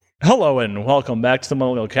Hello and welcome back to the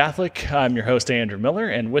Millennial Catholic. I'm your host, Andrew Miller,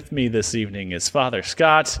 and with me this evening is Father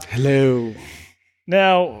Scott. Hello.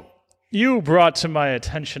 Now, you brought to my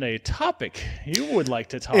attention a topic you would like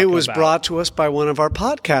to talk about. It was brought to us by one of our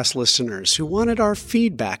podcast listeners who wanted our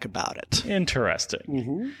feedback about it. Interesting.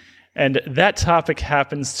 Mm-hmm. And that topic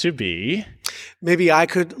happens to be... Maybe I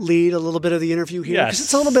could lead a little bit of the interview here, because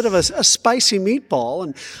it's a little bit of a spicy meatball,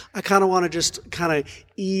 and I kind of want to just kind of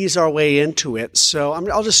ease our way into it. So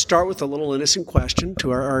I'll just start with a little innocent question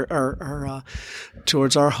to our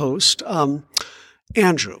towards our host,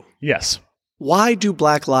 Andrew. Yes. Why do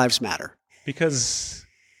Black Lives Matter? Because,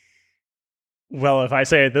 well, if I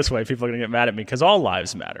say it this way, people are going to get mad at me, because all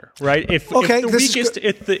lives matter, right?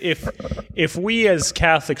 If we as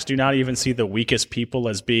Catholics do not even see the weakest people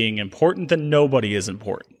as being important, then nobody is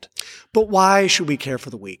important. But why should we care for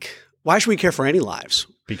the weak? Why should we care for any lives?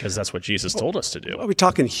 Because that's what Jesus told us to do. Are we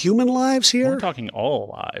talking human lives here? We're talking all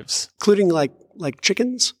lives. Including like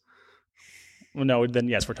chickens? Well, no, then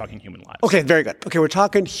yes, we're talking human lives. Okay, very good. Okay, we're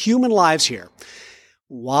talking human lives here.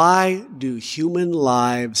 Why do human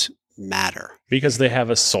lives matter? Because they have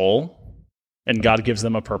a soul, and God gives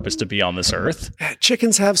them a purpose to be on this earth.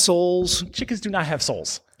 Chickens have souls. Chickens do not have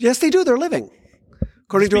souls. Yes, they do. They're living.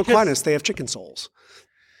 According to Aquinas, they have chicken souls.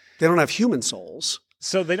 They don't have human souls.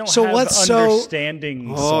 So they don't have understanding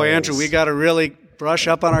souls. Oh, Andrew, we got to really brush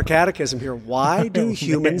up on our catechism here. Why do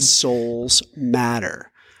human souls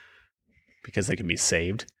matter? Because they can be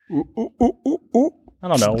saved. I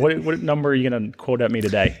don't know. What number are you going to quote at me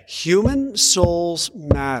today? Human souls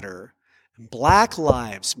matter. Black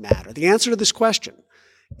lives matter. The answer to this question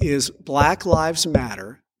is Black lives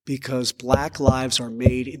matter because Black lives are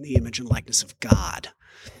made in the image and likeness of God.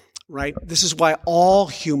 Right? This is why all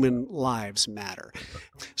human lives matter.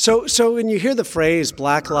 So when you hear the phrase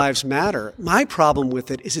Black Lives Matter, my problem with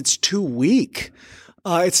it is it's too weak.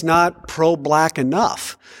 It's not pro-black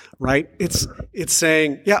enough. Right? It's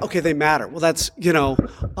saying, yeah, okay, they matter. Well, that's,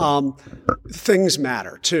 things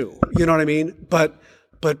matter too. You know what I mean? But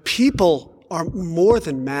people are more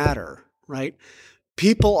than matter, right?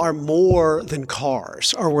 People are more than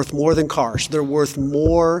cars, are worth more than cars. They're worth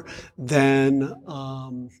more than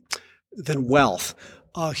wealth.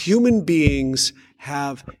 Human beings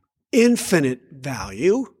have infinite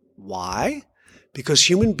value. Why? Because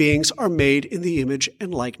human beings are made in the image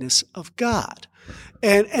and likeness of God.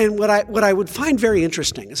 And what I would find very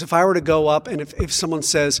interesting is if I were to go up and if someone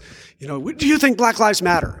says, do you think Black Lives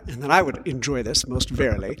Matter? And then I would enjoy this most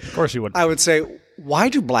verily. Of course you would. I would say, why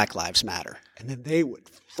do Black Lives matter? And then they would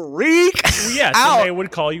freak yes, out. And they would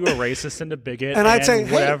call you a racist and a bigot and I'd say,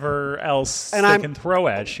 whatever else they can throw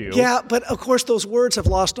at you. Yeah, but of course those words have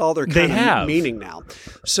lost all their kind of meaning now.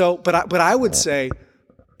 So, but I would say,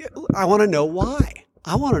 I want to know why.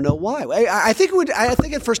 I want to know why. I think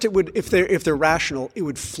at first it would, if they're rational, it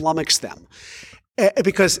would flummox them,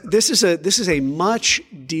 because this is a much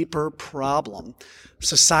deeper problem,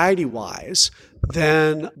 society-wise,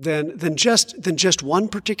 than just one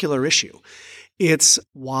particular issue. It's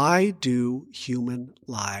why do human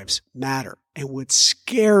lives matter? And what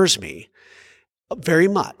scares me very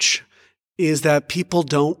much is that people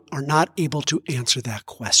are not able to answer that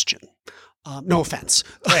question. No offense.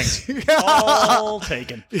 Thanks. All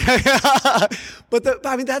taken. Yeah. But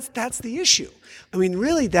that's the issue. I mean,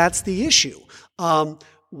 really, that's the issue.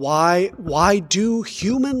 Why do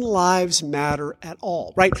human lives matter at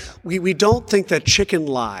all? Right? We don't think that chicken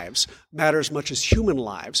lives matter as much as human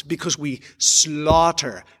lives because we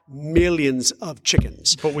slaughter millions of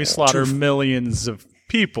chickens. But we slaughter millions of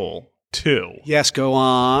people too. Yes, go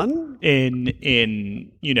on. In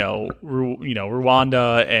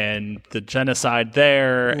Rwanda and the genocide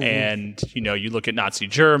there, and you look at Nazi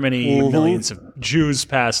Germany, millions of Jews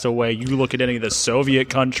passed away. You look at any of the Soviet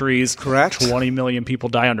countries, correct? 20 million people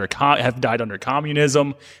have died under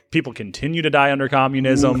communism. People continue to die under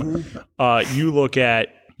communism. You look at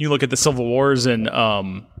the civil wars in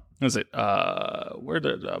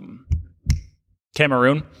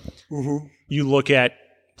Cameroon. You look at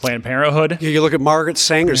Planned Parenthood. Yeah, you look at Margaret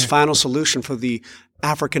Sanger's final solution for the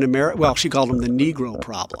African American, well, she called them the Negro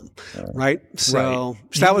problem, right? So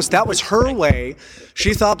that was her way.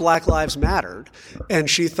 She thought Black Lives mattered, and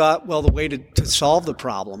she thought, well, the way to solve the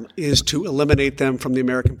problem is to eliminate them from the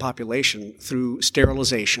American population through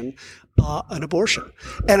sterilization and abortion.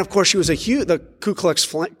 And of course, the Ku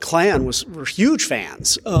Klux Klan were huge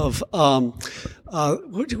fans of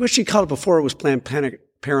what she called it before it was Planned Parenthood.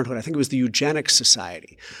 I think it was the Eugenics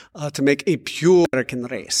Society, to make a pure American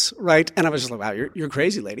race, right? And I was just like, wow, you're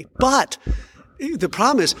crazy, lady. But the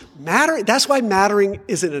problem is matter. That's why mattering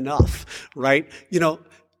isn't enough, right?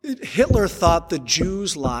 Hitler thought the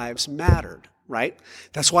Jews' lives mattered, right?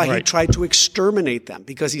 That's why he tried to exterminate them,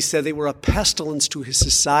 because he said they were a pestilence to his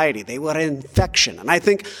society. They were an infection. And I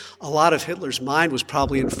think a lot of Hitler's mind was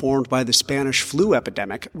probably informed by the Spanish flu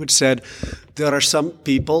epidemic, which said there are some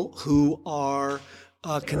people who are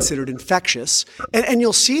considered infectious. And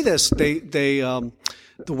you'll see this.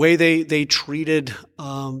 The way they treated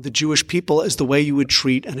the Jewish people is the way you would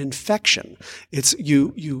treat an infection. It's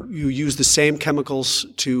you use the same chemicals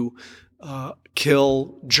to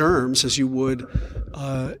kill germs as you would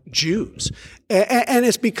Jews, and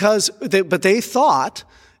it's because they thought,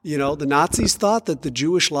 the Nazis thought that the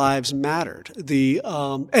Jewish lives mattered.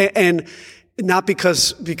 And not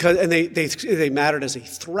because they mattered as a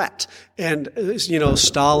threat. And,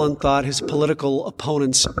 Stalin thought his political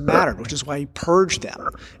opponents mattered, which is why he purged them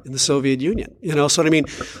in the Soviet Union. So what I mean?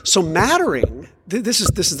 So mattering, this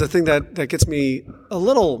is the thing that gets me a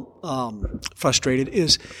little frustrated,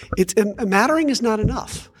 is mattering is not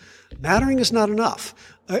enough. Mattering is not enough.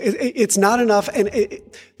 It's not enough,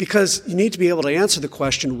 because you need to be able to answer the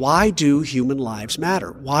question, why do human lives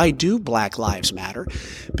matter? Why do black lives matter?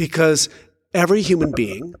 Because every human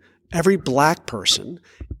being, every black person,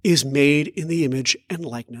 is made in the image and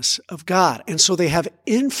likeness of God. And so they have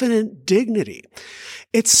infinite dignity.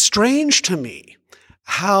 It's strange to me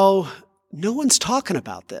how no one's talking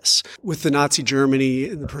about this. With the Nazi Germany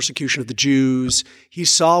and the persecution of the Jews, he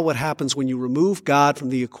saw what happens when you remove God from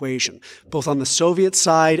the equation, both on the Soviet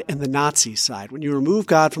side and the Nazi side. When you remove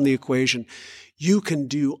God from the equation, you can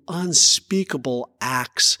do unspeakable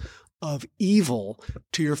acts of evil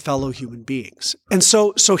to your fellow human beings. And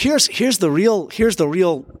so here's the real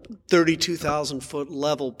 32,000 foot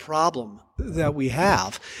level problem that we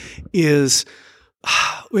have is,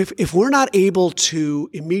 if we're not able to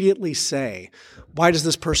immediately say, why does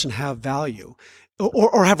this person have value,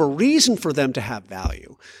 or have a reason for them to have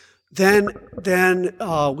value, then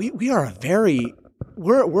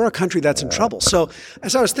we're a country that's in trouble. So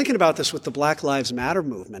as I was thinking about this with the Black Lives Matter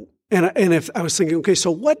movement, and if I was thinking, okay,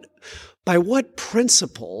 so by what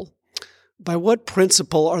principle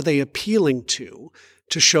are they appealing to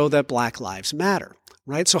show that Black lives matter,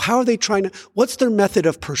 right? So how are they what's their method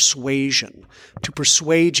of persuasion to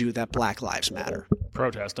persuade you that Black lives matter?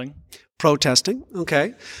 Protesting,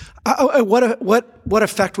 okay. What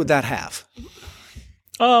effect would that have?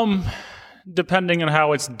 Depending on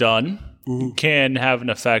how it's done, can have an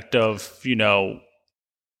effect of,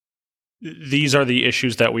 these are the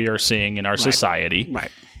issues that we are seeing in our society.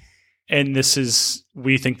 Right. And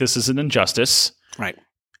we think this is an injustice. Right.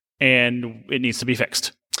 And it needs to be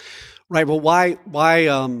fixed. Right. Well, why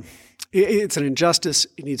it's an injustice.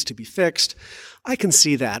 It needs to be fixed. I can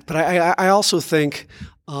see that. But I also think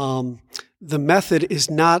the method is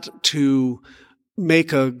not to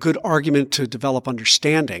make a good argument to develop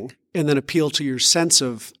understanding and then appeal to your sense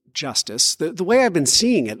of justice. The way I've been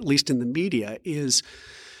seeing it, at least in the media, is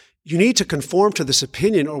you need to conform to this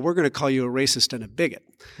opinion or we're going to call you a racist and a bigot.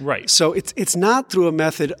 Right. So it's not through a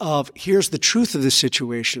method of here's the truth of the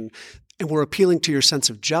situation and we're appealing to your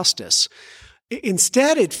sense of justice.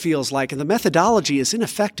 Instead, it feels like, and the methodology is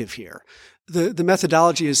ineffective here, the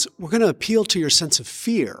methodology is we're going to appeal to your sense of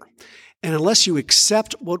fear. And unless you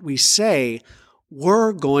accept what we say,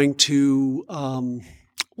 we're going to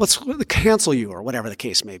cancel you or whatever the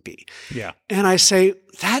case may be. Yeah. And I say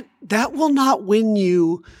that will not win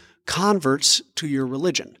you converts to your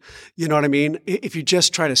religion. You know what I mean? If you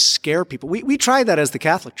just try to scare people. We tried that as the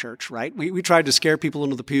Catholic Church, right? We tried to scare people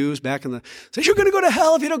into the pews back in say, you're going to go to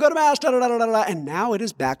hell if you don't go to Mass, da-da-da-da-da-da. And now it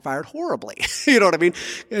has backfired horribly. You know what I mean?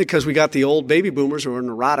 Because we got the old baby boomers who are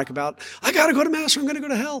neurotic about, I got to go to Mass or I'm going to go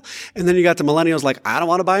to hell. And then you got the millennials like, I don't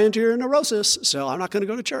want to buy into your neurosis, so I'm not going to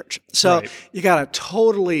go to church. So you got to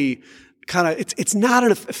totally kind of, it's not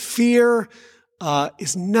a fear,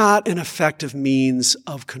 is not an effective means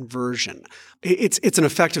of conversion. It's an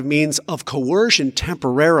effective means of coercion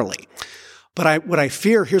temporarily. But what I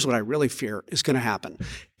fear, here's what I really fear is going to happen,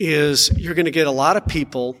 is you're going to get a lot of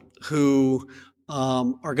people who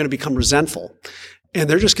are going to become resentful, and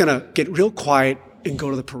they're just going to get real quiet and go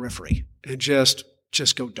to the periphery and just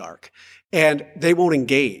go dark. And they won't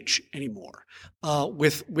engage anymore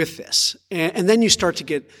with this. And then you start to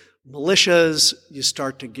get militias, you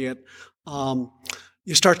start to get kind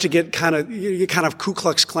of Ku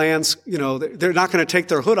Klux Klans. You know, they're not going to take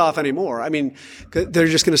their hood off anymore. I mean, they're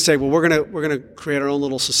just going to say, well, we're going to create our own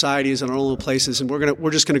little societies and our own little places, and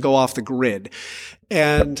we're just going to go off the grid.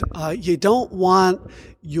 And you don't want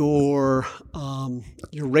your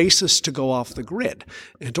racists to go off the grid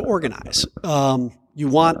and to organize. You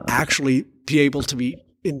want actually be able to be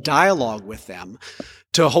in dialogue with them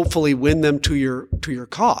to hopefully win them to your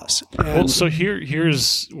cause. Well, so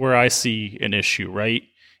here's where I see an issue, right?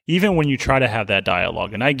 Even when you try to have that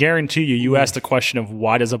dialogue, and I guarantee you ask the question of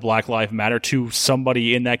why does a Black Lives Matter to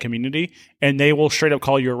somebody in that community, and they will straight up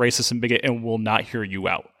call you a racist and bigot and will not hear you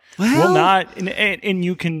out. Well, Will not, and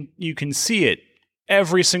you can see it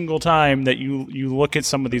every single time that you look at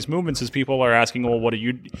some of these movements as people are asking, well, what are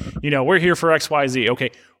you we're here for X, Y, Z.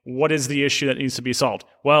 Okay, what is the issue that needs to be solved?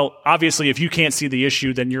 Well, obviously, if you can't see the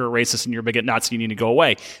issue, then you're a racist and you're a bigot, Nazi, you need to go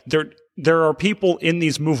away. There are people in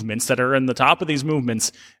these movements that are in the top of these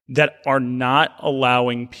movements that are not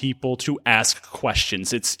allowing people to ask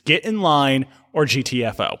questions. It's get in line or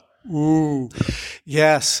GTFO.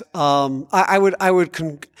 Yes.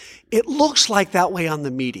 It looks like that way on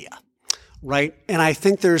the media, right? And I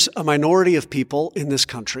think there's a minority of people in this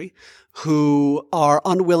country who are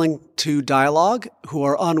unwilling to dialogue, who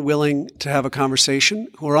are unwilling to have a conversation,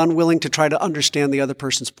 who are unwilling to try to understand the other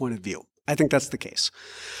person's point of view. I think that's the case.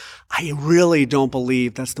 I really don't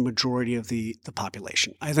believe that's the majority of the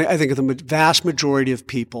population. I think the vast majority of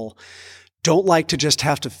people don't like to just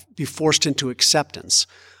have to be forced into acceptance,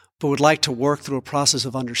 but would like to work through a process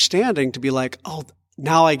of understanding to be like, oh,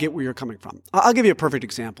 now I get where you're coming from. I'll give you a perfect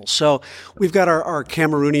example. So we've got our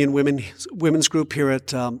Cameroonian women's group here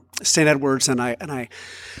at St. Edward's, and I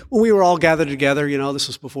when we were all gathered together, this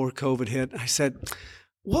was before COVID hit, I said,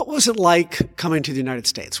 what was it like coming to the United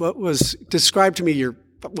States? Describe to me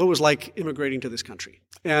what was like immigrating to this country?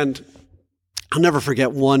 And I'll never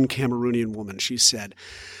forget one Cameroonian woman. She said,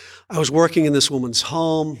 I was working in this woman's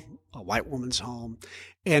home, a white woman's home,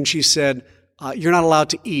 and she said, you're not allowed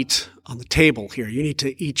to eat on the table here. You need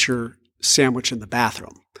to eat your sandwich in the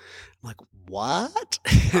bathroom. I'm like, what?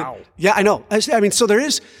 Wow. Yeah, I know. I mean, so there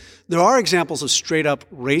are examples of straight up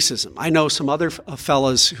racism. I know some other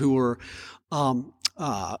fellas who were from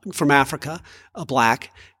Africa,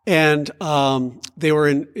 Black, and they were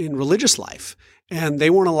in religious life, and they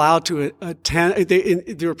weren't allowed to attend.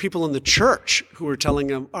 There were people in the church who were telling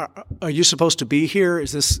them, "Are you supposed to be here?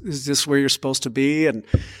 Is this where you're supposed to be? And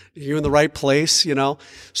you're in the right place?"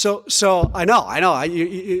 So I know.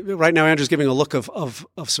 Right now, Andrew's giving a look of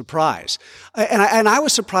surprise, and I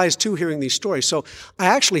was surprised too hearing these stories. So I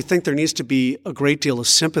actually think there needs to be a great deal of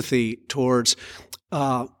sympathy towards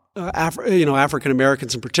African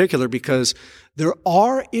Americans in particular, because there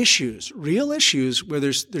are issues, real issues, where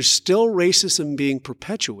there's still racism being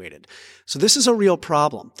perpetuated. So this is a real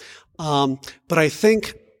problem. But I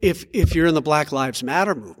think if you're in the Black Lives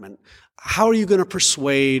Matter movement, how are you going to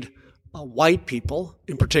persuade white people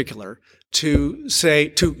in particular to say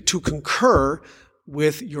to concur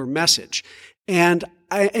with your message? And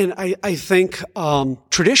I think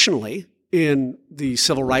traditionally, in the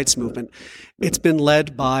civil rights movement, it's been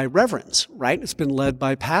led by reverends, right? It's been led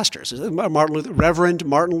by pastors. Reverend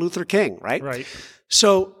Martin Luther King, right? Right.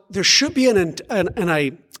 So there should be an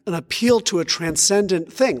appeal to a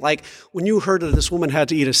transcendent thing. Like when you heard that this woman had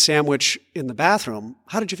to eat a sandwich in the bathroom,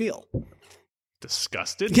 how did you feel?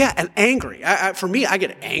 Disgusted? Yeah, and angry. For me, I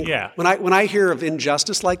get angry. Yeah. When I hear of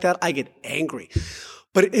injustice like that, I get angry.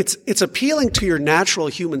 But it's appealing to your natural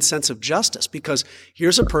human sense of justice, because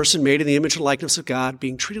here's a person made in the image and likeness of God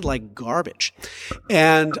being treated like garbage.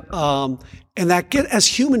 And as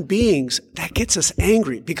human beings, that gets us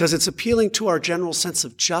angry because it's appealing to our general sense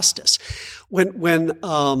of justice. When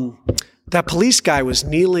that police guy was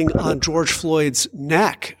kneeling on George Floyd's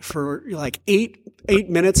neck for like eight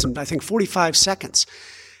minutes and I think 45 seconds,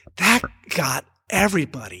 that got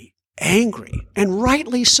everybody angry, and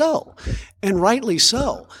rightly so. But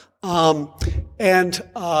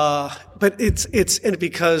it's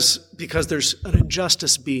because there's an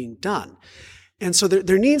injustice being done, and so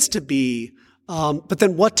there needs to be. But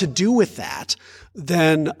then what to do with that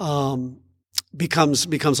then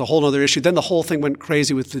becomes a whole other issue. Then the whole thing went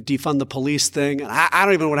crazy with the defund the police thing, and I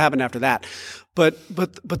don't even know what happened after that. But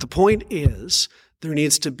the point is there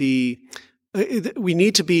needs to be.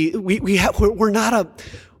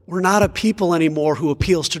 We're not a people anymore who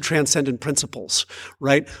appeals to transcendent principles,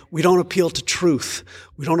 right? We don't appeal to truth.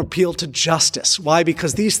 We don't appeal to justice. Why?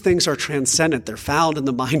 Because these things are transcendent. They're found in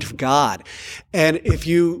the mind of God. And if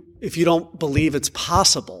you don't believe it's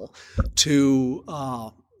possible to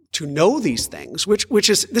know these things,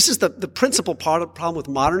 this is the principal problem with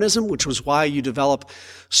modernism, which was why you develop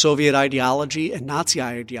Soviet ideology and Nazi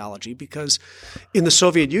ideology, because in the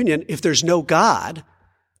Soviet Union, if there's no God,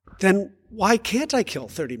 then why can't I kill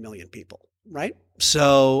 30 million people, right?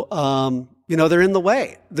 So, they're in the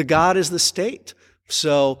way. The God is the state.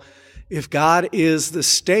 So if God is the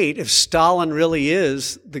state, if Stalin really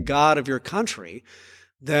is the God of your country,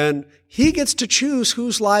 then he gets to choose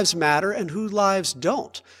whose lives matter and whose lives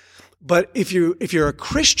don't. But if you're a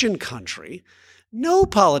Christian country, no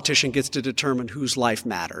politician gets to determine whose life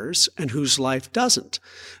matters and whose life doesn't.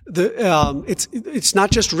 It's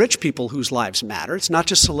not just rich people whose lives matter. It's not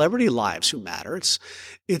just celebrity lives who matter.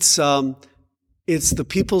 It's the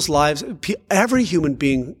people's lives. Every human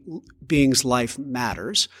being's life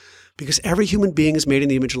matters because every human being is made in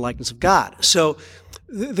the image and likeness of God. So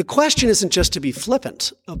the question isn't just to be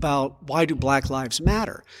flippant about why do Black lives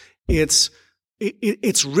matter. It's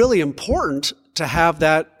really important to have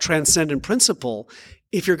that transcendent principle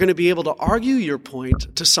if you're going to be able to argue your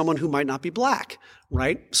point to someone who might not be Black,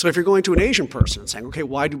 right? So if you're going to an Asian person and saying, okay,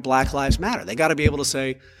 why do Black lives matter? They got to be able to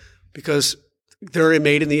say, because they're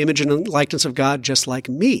made in the image and likeness of God just like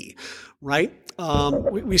me, right?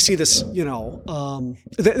 We see this,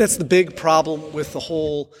 that's the big problem with the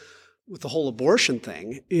whole abortion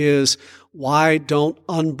thing is why do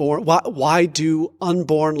unborn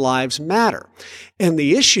lives matter? And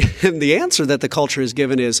the issue and the answer that the culture is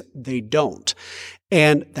given is they don't.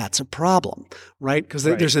 And that's a problem, right? Because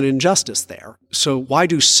there's an injustice there. So why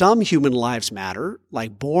do some human lives matter,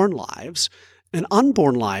 like born lives, and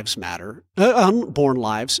unborn lives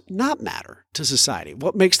not matter to society?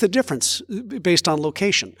 What makes the difference based on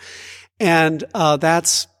location? And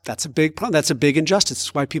that's a big problem. That's a big injustice.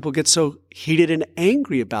 That's why people get so heated and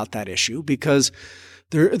angry about that issue, because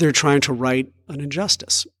they're trying to right an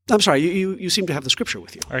injustice. I'm sorry, you seem to have the scripture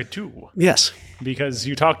with you. I do. Yes. Because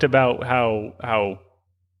you talked about how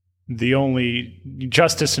the only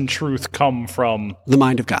justice and truth come from the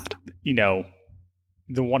mind of God. The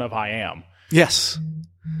one of I am. Yes.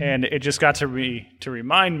 And it just got to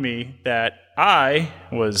remind me that I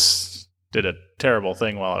did a terrible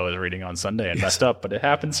thing while I was reading on Sunday and messed up, but it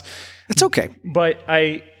happens. It's okay. But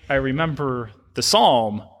I remember the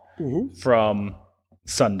Psalm from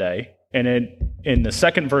Sunday, and in the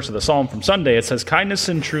second verse of the Psalm from Sunday, it says, "Kindness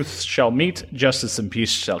and truth shall meet, justice and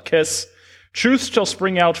peace shall kiss. Truth shall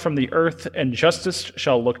spring out from the earth, and justice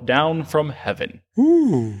shall look down from heaven."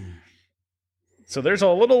 Ooh. So there's a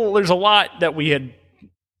lot that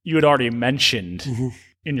you had already mentioned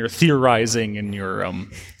in your theorizing and your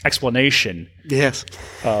explanation yes.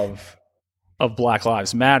 of Black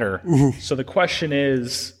Lives Matter. So the question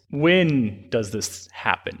is, when does this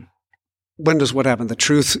happen? When does what happen? The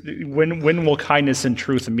truth? When will kindness and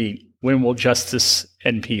truth meet? When will justice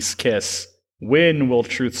and peace kiss? When will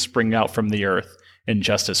truth spring out from the earth and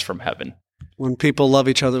justice from heaven? When people love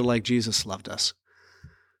each other like Jesus loved us.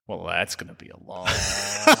 Well, that's going to be a long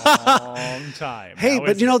time. Hey,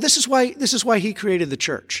 but this is why he created the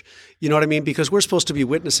church. You know what I mean? Because we're supposed to be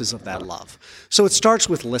witnesses of that love. So it starts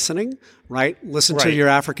with listening, right? Listen to your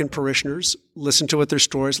African parishioners, listen to what their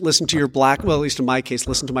stories, listen to your Black, well, at least in my case,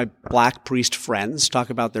 listen to my Black priest friends talk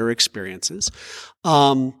about their experiences.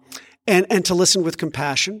 And to listen with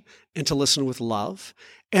compassion and to listen with love.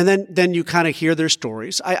 And then you kind of hear their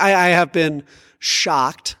stories. I have been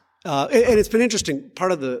shocked. And it's been interesting.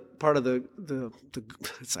 Part of the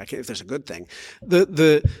it's like, if there's a good thing,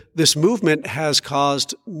 this movement has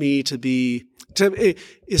caused me to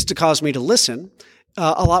cause me to listen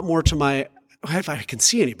a lot more to my. If I can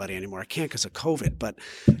see anybody anymore, I can't because of COVID. But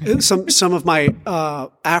some of my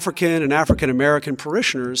African and African American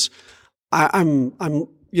parishioners, but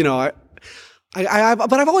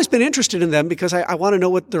I've always been interested in them because I want to know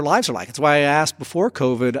what their lives are like. It's why I asked before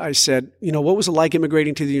COVID, I said, what was it like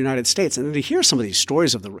immigrating to the United States? And to hear some of these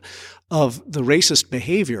stories of the racist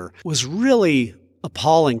behavior was really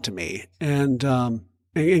appalling to me and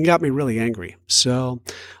got me really angry. So,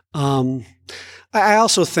 I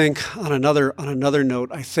also think on another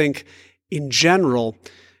note, I think in general,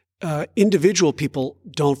 individual people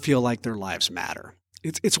don't feel like their lives matter.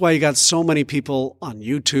 It's why you got so many people on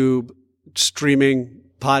YouTube, streaming,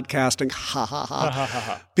 podcasting,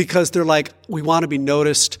 because they're like, we want to be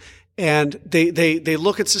noticed. And they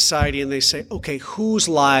look at society and they say, okay, whose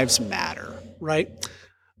lives matter, right?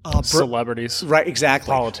 Celebrities. Right,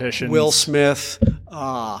 exactly. Politicians. Will Smith.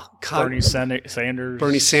 Bernie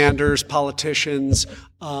Sanders. Politicians.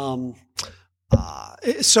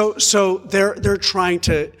 So they're trying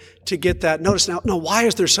to get that notice. Now, why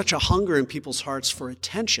is there such a hunger in people's hearts for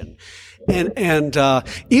attention? And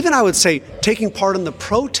even I would say taking part in the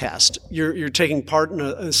protest, you're taking part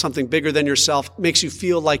in something bigger than yourself, makes you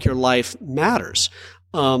feel like your life matters.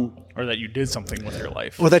 Or that you did something with your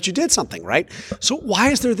life. Or that you did something, right? So why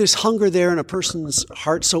is there this hunger there in a person's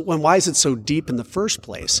heart? Why is it so deep in the first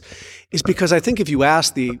place? Is because I think if you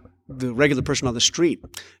ask the regular person on the street,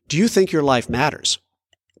 do you think your life matters?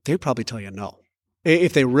 They'd probably tell you no,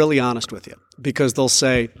 if they're really honest with you, because they'll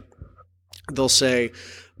say, they'll say,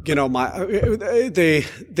 you know,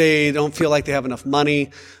 they don't feel like they have enough money.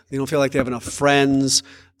 They don't feel like they have enough friends.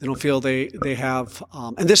 They don't feel they have,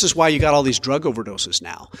 and this is why you got all these drug overdoses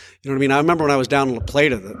now. You know what I mean? I remember when I was down in La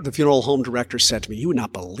Plata, the funeral home director said to me, "You would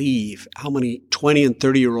not believe how many 20 and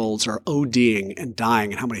 30-year-olds are ODing and dying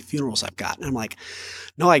and how many funerals I've got." And I'm like,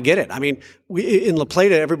 no, I get it. I mean, in La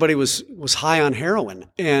Plata, everybody was high on heroin,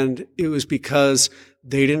 and it was because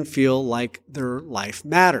they didn't feel like their life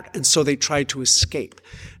mattered. And so they tried to escape.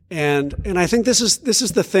 And I think this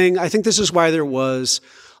is the thing. I think this is why there was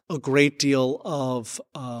a great deal of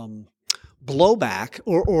blowback,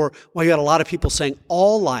 or why you had a lot of people saying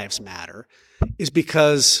all lives matter, is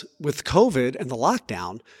because with COVID and the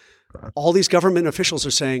lockdown, all these government officials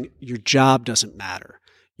are saying your job doesn't matter,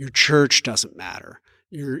 your church doesn't matter,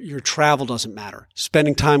 your travel doesn't matter,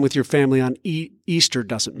 spending time with your family on Easter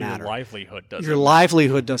doesn't matter, your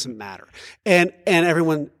livelihood doesn't matter, and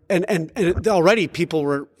everyone. And already people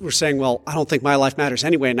were saying, well, I don't think my life matters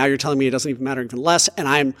anyway. And now you're telling me it doesn't even matter even less. And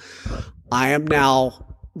I am now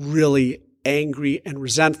really angry and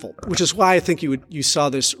resentful, which is why I think you saw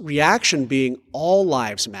this reaction being all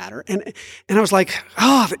lives matter. And I was like,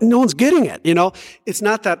 no one's getting it. You know, it's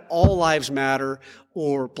not that all lives matter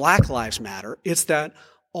or Black lives matter. It's that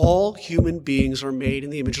all human beings are made in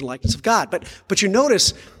the image and likeness of God. But you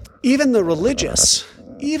notice even the religious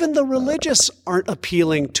aren't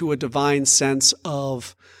appealing to a divine sense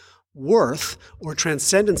of worth or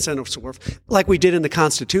transcendent sense of worth, like we did in the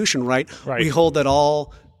Constitution, right? We hold that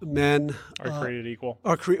all men are created equal.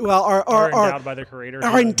 Are endowed by their Creator.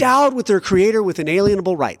 Are endowed with their Creator with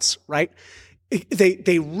inalienable rights, right?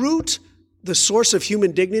 They root the source of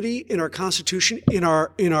human dignity in our Constitution, in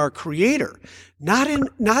our Creator, not in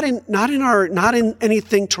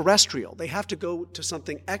anything terrestrial. They have to go to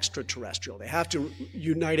something extraterrestrial. They have to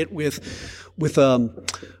unite it with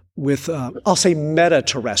I'll say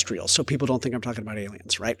meta-terrestrial, so people don't think I'm talking about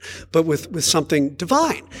aliens, right? But with something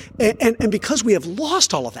divine. And because we have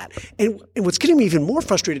lost all of that, and what's getting me even more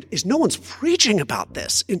frustrated is no one's preaching about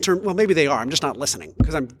this well, maybe they are. I'm just not listening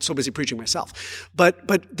because I'm so busy preaching myself. But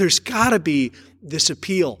there's got to be this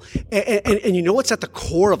appeal. And you know what's at the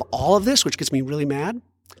core of all of this, which gets me really mad?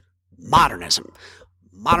 Modernism.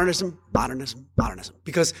 Modernism.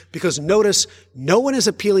 Because notice, no one is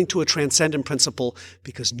appealing to a transcendent principle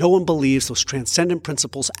because no one believes those transcendent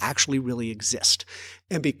principles actually really exist.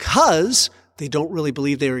 And because they don't really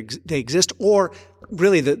believe they exist, or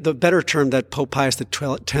really the better term that Pope Pius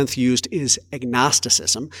X used is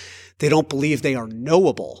agnosticism. They don't believe they are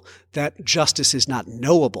knowable, that justice is not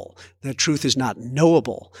knowable, that truth is not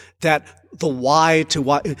knowable, that the why to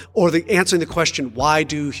why, or the answering the question, why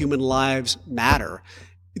do human lives matter?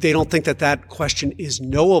 They don't think that question is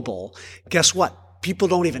knowable. Guess what? People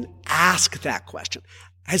don't even ask that question.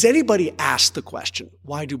 Has anybody asked the question,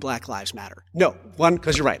 why do Black lives matter? No. One,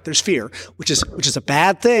 because you're right, there's fear, which is a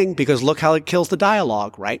bad thing because look how it kills the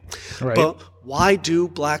dialogue, right? But why do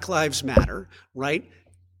Black lives matter, right?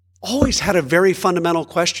 Always had a very fundamental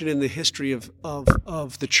question in the history of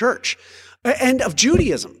the church and of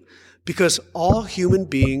Judaism. Because all human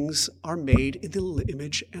beings are made in the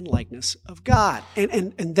image and likeness of God.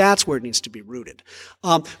 And that's where it needs to be rooted.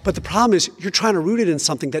 But the problem is you're trying to root it in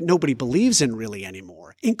something that nobody believes in really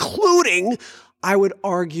anymore, including, I would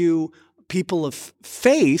argue, people of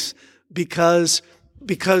faith, because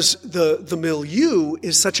the milieu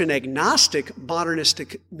is such an agnostic,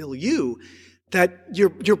 modernistic milieu that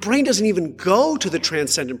your brain doesn't even go to the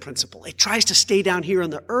transcendent principle. It tries to stay down here on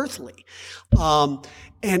the earthly.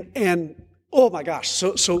 And oh my gosh,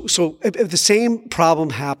 so the same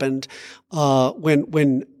problem happened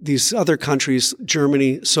when these other countries,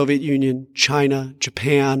 Germany, Soviet Union, China,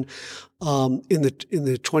 Japan, in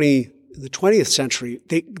the 20th century,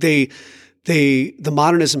 the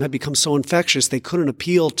modernism had become so infectious they couldn't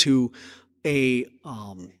appeal to a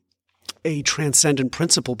transcendent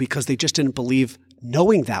principle because they just didn't believe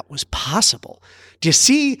knowing that was possible. Do you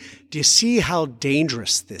see how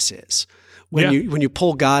dangerous this is? When you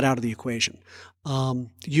pull God out of the equation,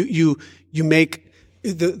 you make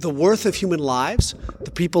the worth of human lives.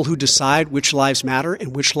 The people who decide which lives matter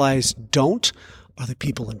and which lives don't are the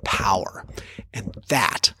people in power, and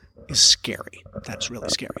that is scary. That's really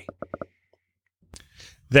scary.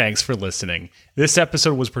 Thanks for listening. This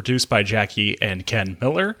episode was produced by Jackie and Ken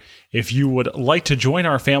Miller. If you would like to join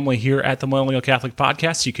our family here at the Millennial Catholic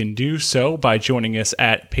Podcast, you can do so by joining us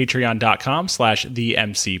at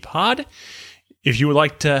patreon.com/themcpod. If you would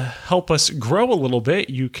like to help us grow a little bit,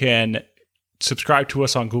 you can subscribe to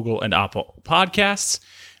us on Google and Apple Podcasts.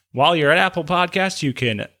 While you're at Apple Podcasts, you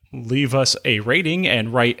can leave us a rating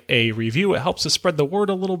and write a review. It helps us spread the word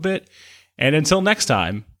a little bit. And until next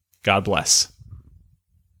time, God bless.